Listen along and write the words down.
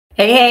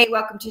Hey,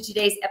 welcome to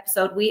today's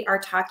episode. We are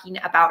talking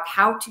about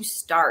how to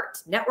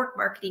start network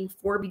marketing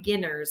for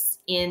beginners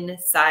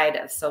inside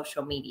of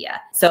social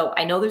media. So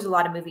I know there's a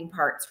lot of moving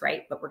parts,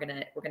 right? But we're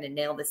gonna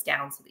nail this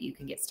down so that you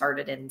can get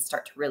started and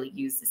start to really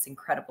use this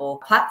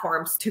incredible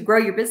platforms to grow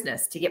your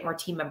business, to get more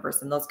team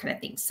members and those kind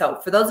of things. So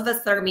for those of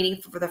us that are meeting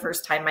for the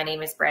first time, my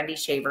name is Brandy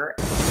Shaver.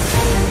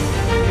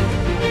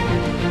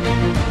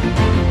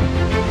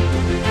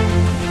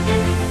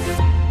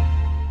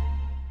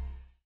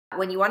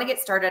 When you want to get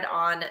started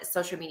on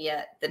social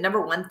media, the number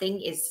one thing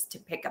is to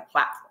pick a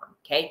platform,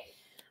 okay?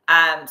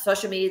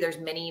 Social media, there's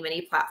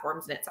many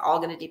platforms, and it's all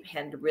going to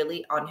depend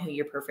really on who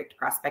your perfect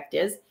prospect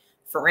is.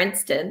 For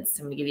instance,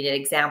 I'm going to give you an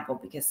example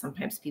because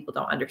sometimes people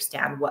don't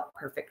understand what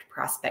perfect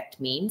prospect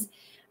means.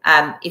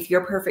 If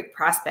your perfect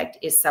prospect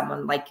is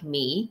someone like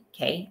me,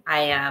 okay, I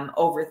am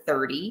over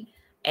 30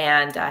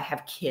 and I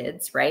have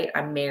kids, right?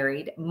 I'm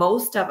married.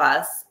 Most of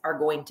us are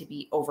going to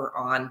be over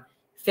on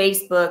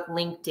Facebook,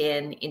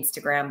 LinkedIn,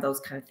 Instagram,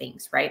 those kind of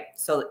things, right?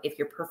 So if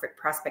your perfect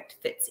prospect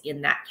fits in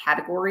that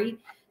category,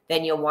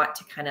 then you'll want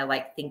to kind of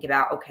like think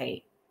about,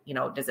 okay, you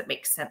know, does it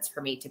make sense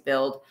for me to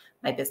build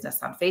my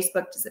business on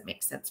Facebook? Does it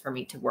make sense for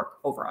me to work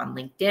over on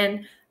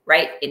LinkedIn,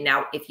 right? And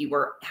now if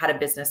you had a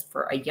business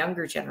for a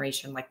younger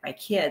generation, like my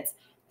kids,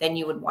 then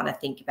you would want to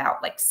think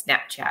about like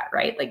Snapchat,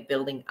 right? Like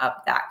building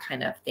up that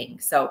kind of thing.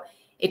 So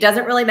it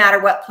doesn't really matter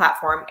what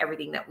platform.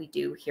 Everything that we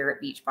do here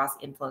at Beach Boss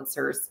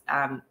Influencers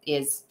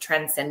is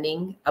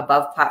transcending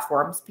above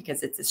platforms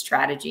because it's a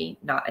strategy,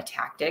 not a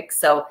tactic.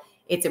 So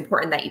it's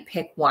important that you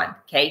pick one,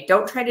 okay?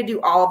 Don't try to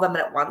do all of them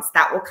at once.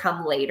 That will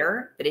come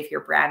later. But if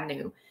you're brand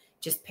new,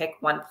 just pick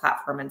one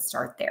platform and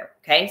start there,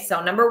 okay?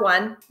 So number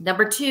one.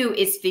 Number two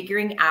is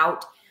figuring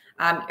out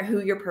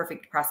who your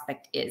perfect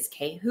prospect is,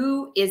 okay?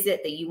 Who is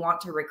it that you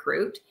want to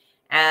recruit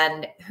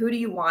and who do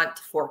you want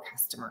for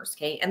customers,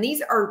 okay? And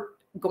these are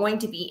going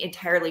to be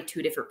entirely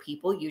two different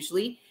people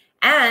usually.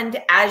 And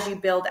as you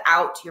build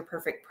out your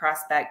perfect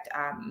prospect,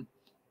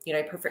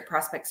 perfect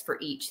prospects for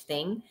each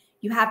thing,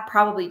 you have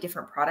probably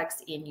different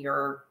products in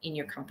your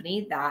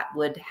company that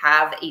would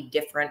have a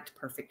different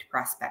perfect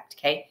prospect.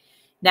 Okay.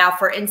 Now,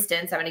 for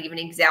instance, I'm going to give an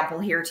example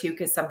here too,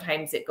 because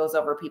sometimes it goes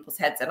over people's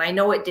heads. And I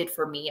know it did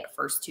for me at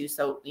first too.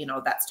 So, you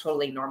know, that's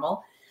totally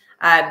normal.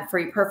 For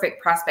your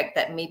perfect prospect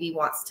that maybe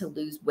wants to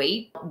lose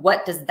weight,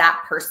 what does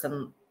that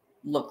person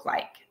look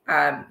like?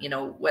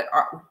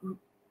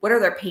 What are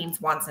their pains,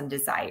 wants, and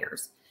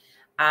desires?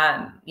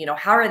 How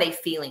are they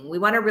feeling? We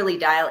want to really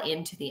dial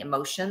into the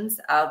emotions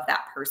of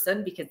that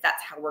person because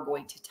that's how we're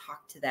going to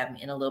talk to them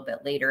in a little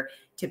bit later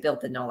to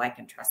build the know, like,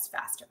 and trust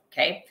faster.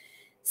 Okay.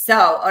 So,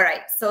 all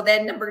right. So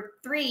then number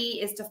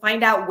three is to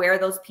find out where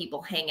those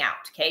people hang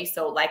out. Okay.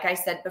 So like I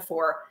said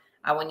before,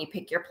 when you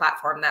pick your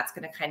platform, that's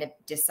going to kind of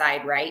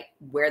decide, right,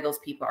 where those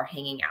people are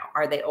hanging out.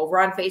 Are they over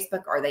on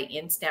Facebook? Are they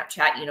in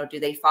Snapchat? You know, do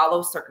they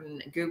follow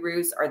certain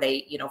gurus? Are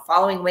they,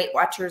 following Weight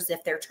Watchers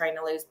if they're trying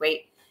to lose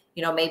weight?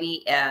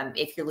 Maybe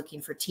if you're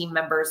looking for team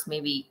members,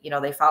 maybe,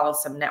 they follow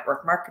some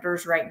network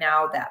marketers right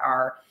now that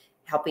are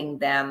helping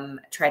them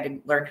try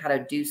to learn how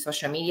to do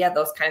social media,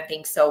 those kind of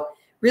things. So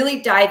really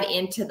dive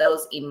into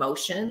those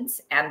emotions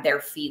and their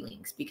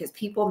feelings because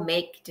people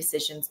make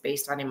decisions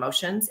based on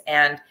emotions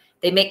and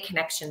they make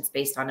connections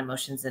based on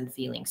emotions and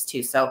feelings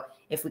too. So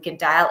if we can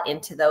dial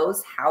into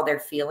those, how they're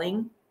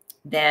feeling,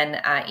 then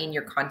in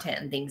your content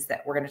and things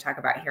that we're going to talk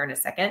about here in a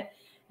second,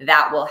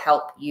 that will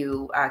help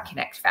you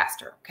connect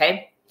faster.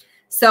 Okay.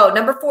 So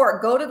number four,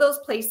 go to those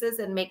places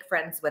and make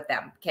friends with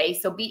them. Okay.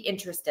 So be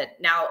interested.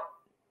 Now,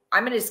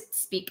 I'm going to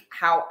speak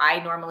how I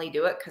normally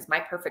do it because my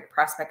perfect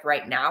prospect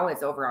right now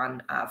is over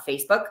on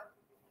Facebook.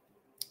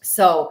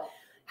 So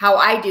how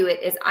I do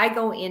it is I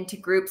go into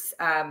groups,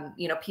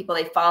 people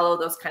they follow,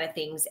 those kind of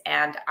things,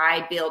 and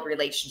I build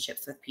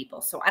relationships with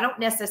people. So I don't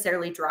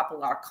necessarily drop a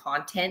lot of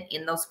content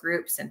in those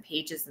groups and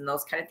pages and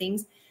those kind of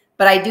things,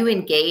 but I do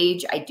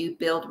engage, I do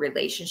build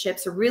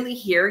relationships. So really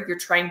here, you're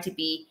trying to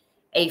be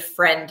a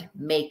friend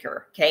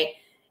maker, okay?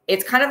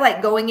 It's kind of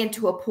like going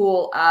into a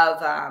pool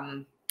of,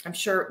 I'm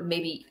sure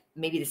maybe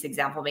this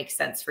example makes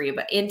sense for you,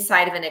 but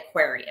inside of an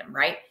aquarium,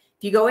 right?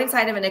 If you go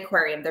inside of an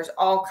aquarium, there's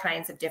all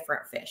kinds of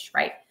different fish,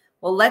 right?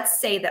 Well, let's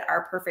say that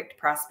our perfect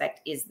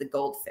prospect is the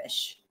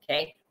goldfish,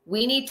 okay?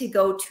 We need to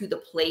go to the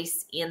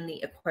place in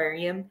the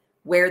aquarium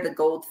where the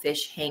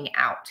goldfish hang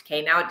out,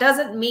 okay? Now, it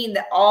doesn't mean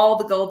that all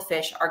the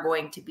goldfish are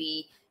going to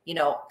be,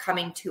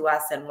 coming to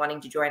us and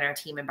wanting to join our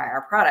team and buy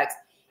our products.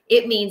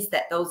 It means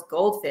that those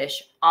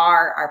goldfish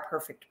are our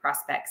perfect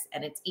prospects,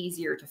 and it's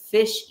easier to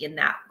fish in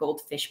that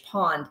goldfish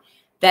pond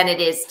than it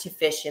is to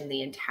fish in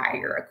the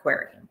entire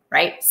aquarium,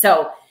 right?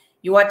 So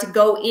you want to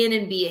go in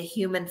and be a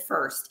human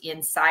first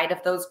inside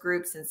of those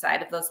groups,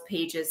 inside of those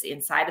pages,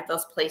 inside of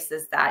those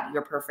places that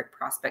your perfect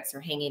prospects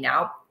are hanging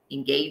out,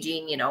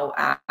 engaging,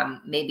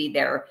 maybe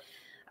they're,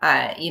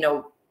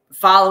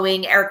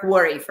 following Eric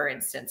Worre, for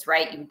instance,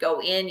 right? You would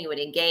go in, you would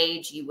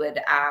engage, you would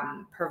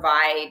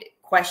provide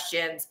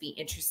questions, be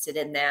interested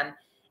in them.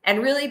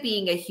 and really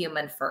being a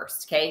human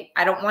first. Okay.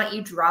 I don't want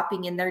you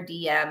dropping in their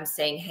DM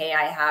saying, hey,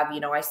 I have,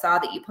 I saw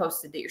that you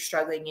posted that you're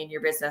struggling in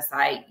your business.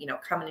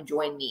 Come and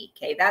join me.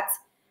 Okay.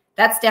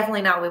 That's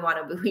definitely not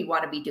what we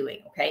want to be doing.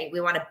 Okay.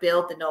 We want to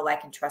build the know,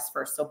 like, and trust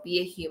first. So be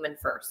a human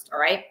first. All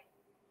right.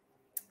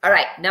 All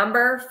right.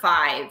 Number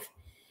 5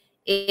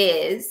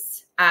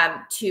 is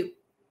to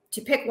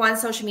pick one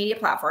social media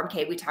platform.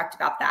 Okay. We talked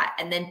about that.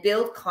 And then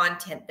build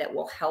content that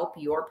will help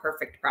your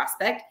perfect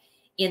prospect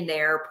in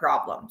their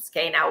problems.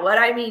 Okay. Now, what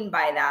I mean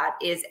by that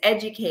is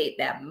educate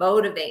them,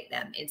 motivate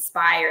them,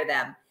 inspire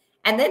them,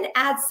 and then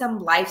add some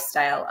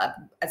lifestyle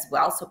as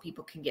well so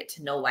people can get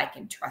to know, like,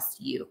 and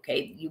trust you.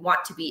 Okay. You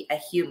want to be a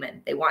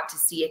human. They want to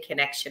see a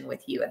connection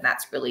with you. And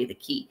that's really the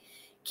key.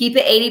 Keep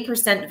it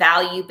 80%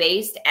 value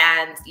based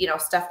and,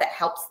 stuff that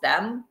helps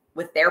them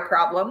with their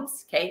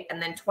problems. Okay.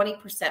 And then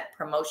 20%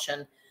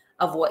 promotion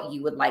of what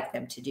you would like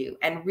them to do.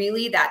 And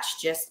really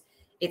that's just,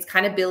 it's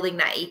kind of building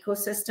that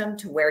ecosystem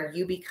to where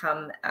you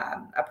become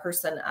a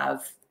person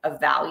of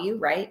value,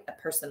 right? A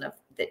person of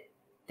that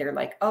they're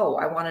like, oh,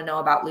 I want to know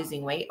about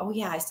losing weight. Oh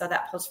yeah, I saw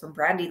that post from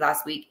Brandy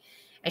last week.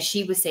 And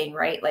she was saying,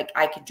 right, like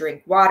I could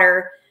drink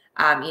water,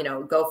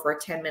 go for a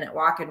 10-minute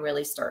walk and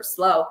really start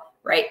slow,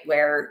 right?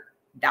 Where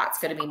that's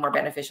going to be more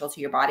beneficial to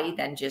your body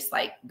than just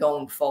like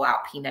going full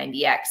out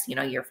P90X,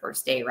 your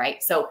first day,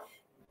 right? So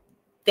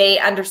they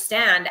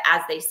understand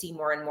as they see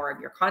more and more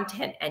of your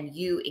content and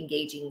you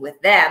engaging with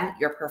them,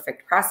 your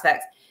perfect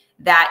prospects,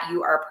 that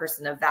you are a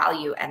person of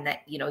value and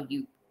that,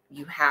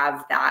 you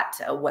have that,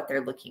 what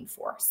they're looking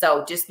for.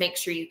 So just make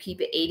sure you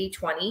keep it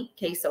 80-20.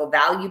 Okay. So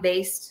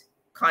value-based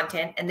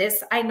content. And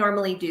this I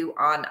normally do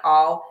on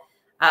all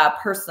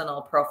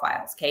personal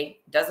profiles.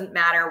 Okay. Doesn't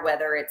matter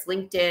whether it's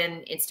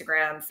LinkedIn,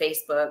 Instagram,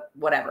 Facebook,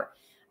 whatever.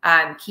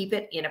 Keep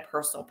it in a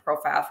personal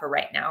profile for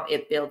right now.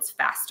 It builds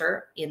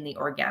faster in the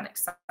organic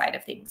side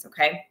of things.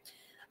 Okay.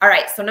 All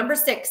right. So number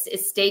 6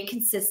 is stay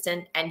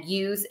consistent and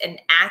use an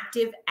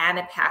active and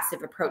a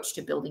passive approach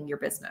to building your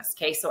business.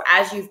 Okay. So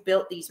as you've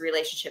built these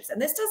relationships, and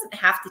this doesn't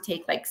have to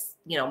take like,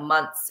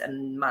 months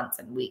and months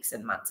and weeks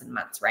and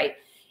months, right?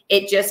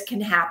 It just can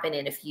happen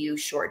in a few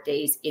short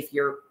days if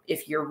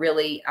you're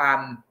really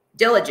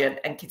diligent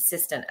and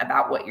consistent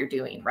about what you're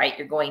doing, right?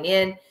 You're going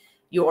in,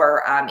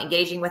 you're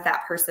engaging with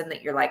that person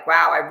that you're like,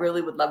 wow, I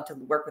really would love to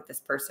work with this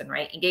person,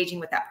 right? Engaging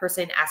with that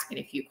person, asking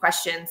a few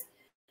questions.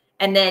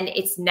 And then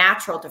it's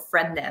natural to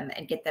friend them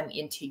and get them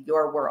into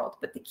your world.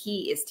 But the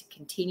key is to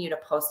continue to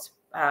post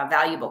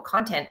valuable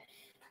content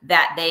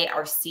that they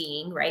are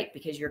seeing, right?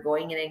 Because you're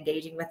going and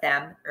engaging with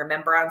them.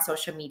 Remember, on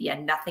social media,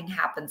 nothing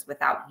happens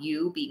without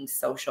you being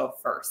social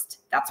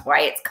first. That's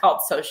why it's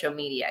called social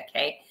media,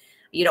 okay?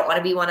 You don't want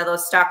to be one of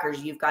those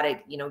stalkers. You've got to,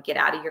 get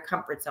out of your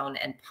comfort zone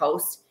and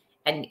post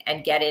and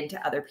get into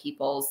other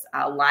people's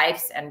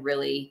lives and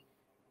really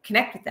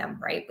connect with them,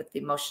 right? With the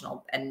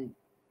emotional and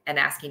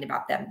asking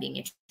about them, being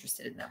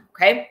interested in them,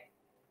 okay?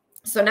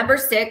 So number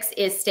 6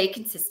 is stay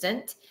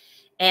consistent.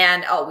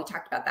 And, we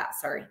talked about that.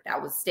 Sorry.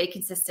 That was stay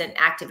consistent,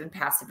 active and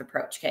passive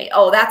approach. Okay.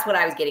 Oh, that's what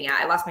I was getting at.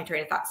 I lost my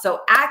train of thought.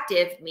 So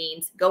active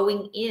means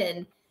going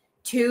in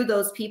to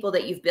those people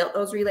that you've built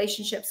those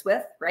relationships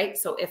with, right?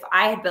 So if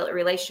I had built a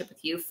relationship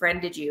with you,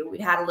 friended you,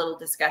 we'd had a little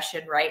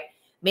discussion, right?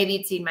 Maybe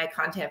you'd seen my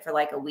content for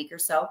like a week or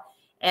so.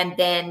 And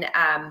then,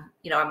 I'm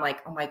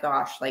like, oh my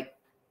gosh, like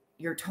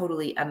you're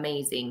totally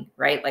amazing,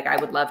 right? Like I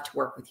would love to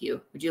work with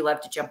you. Would you love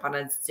to jump on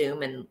a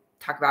Zoom and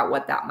talk about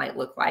what that might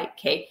look like?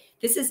 Okay.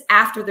 This is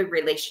after the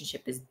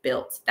relationship is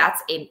built.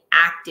 That's an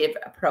active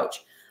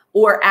approach,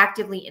 or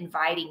actively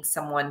inviting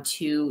someone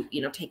to,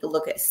 take a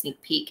look at a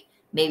sneak peek,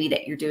 maybe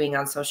that you're doing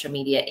on social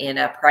media in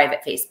a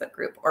private Facebook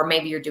group, or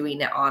maybe you're doing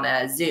it on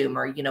a Zoom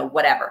or,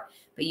 whatever,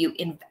 but you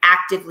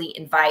actively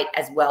invite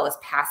as well as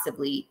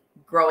passively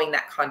growing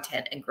that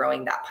content and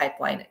growing that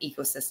pipeline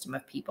ecosystem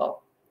of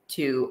people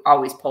to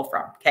always pull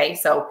from. Okay.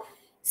 So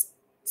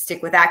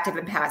stick with active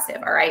and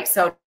passive. All right.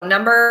 So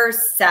number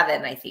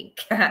 7, I think,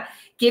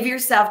 give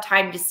yourself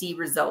time to see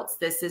results.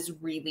 This is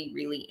really,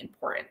 really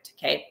important.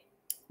 Okay.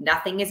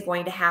 Nothing is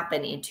going to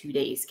happen in 2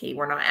 days. Okay.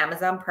 We're not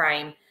Amazon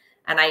Prime.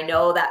 And I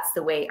know that's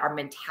the way our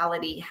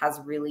mentality has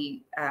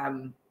really,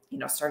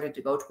 started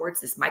to go towards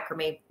this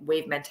microwave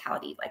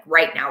mentality, like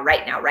right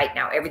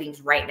now,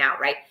 everything's right now.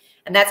 Right.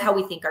 And that's how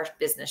we think our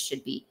business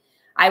should be.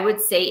 I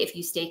would say if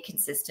you stay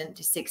consistent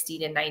to 60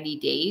 to 90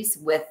 days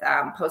with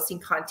posting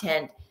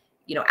content,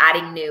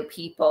 adding new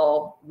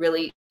people,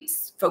 really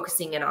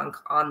focusing in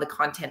on the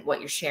content, what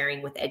you're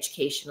sharing with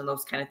education and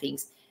those kind of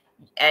things.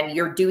 And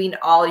you're doing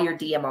all your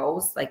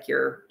DMOs, like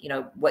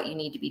what you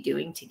need to be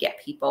doing to get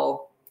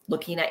people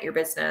looking at your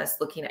business,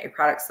 looking at your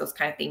products, those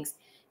kind of things.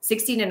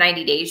 60 to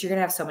 90 days, you're going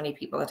to have so many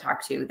people to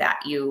talk to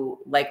that you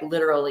like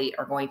literally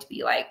are going to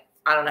be like,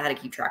 I don't know how to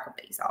keep track of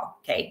these all.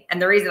 Okay.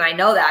 And the reason I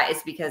know that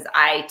is because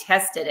I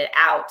tested it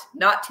out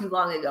not too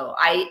long ago.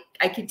 I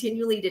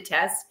continually to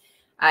test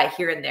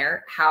here and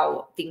there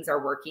how things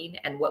are working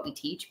and what we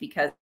teach,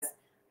 because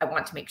I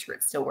want to make sure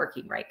it's still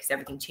working, right? Because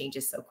everything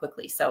changes so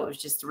quickly. So it was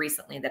just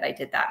recently that I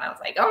did that and I was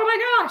like, oh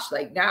my gosh,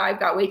 like now I've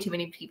got way too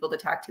many people to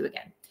talk to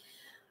again.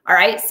 All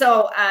right.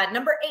 So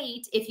number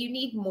 8, if you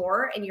need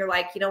more and you're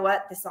like, you know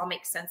what, this all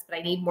makes sense, but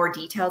I need more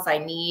details. I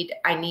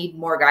need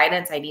more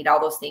guidance. I need all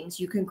those things.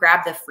 You can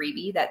grab the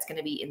freebie that's going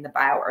to be in the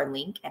bio or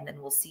link, and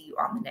then we'll see you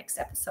on the next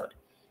episode.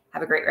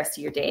 Have a great rest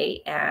of your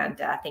day. And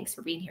thanks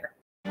for being here.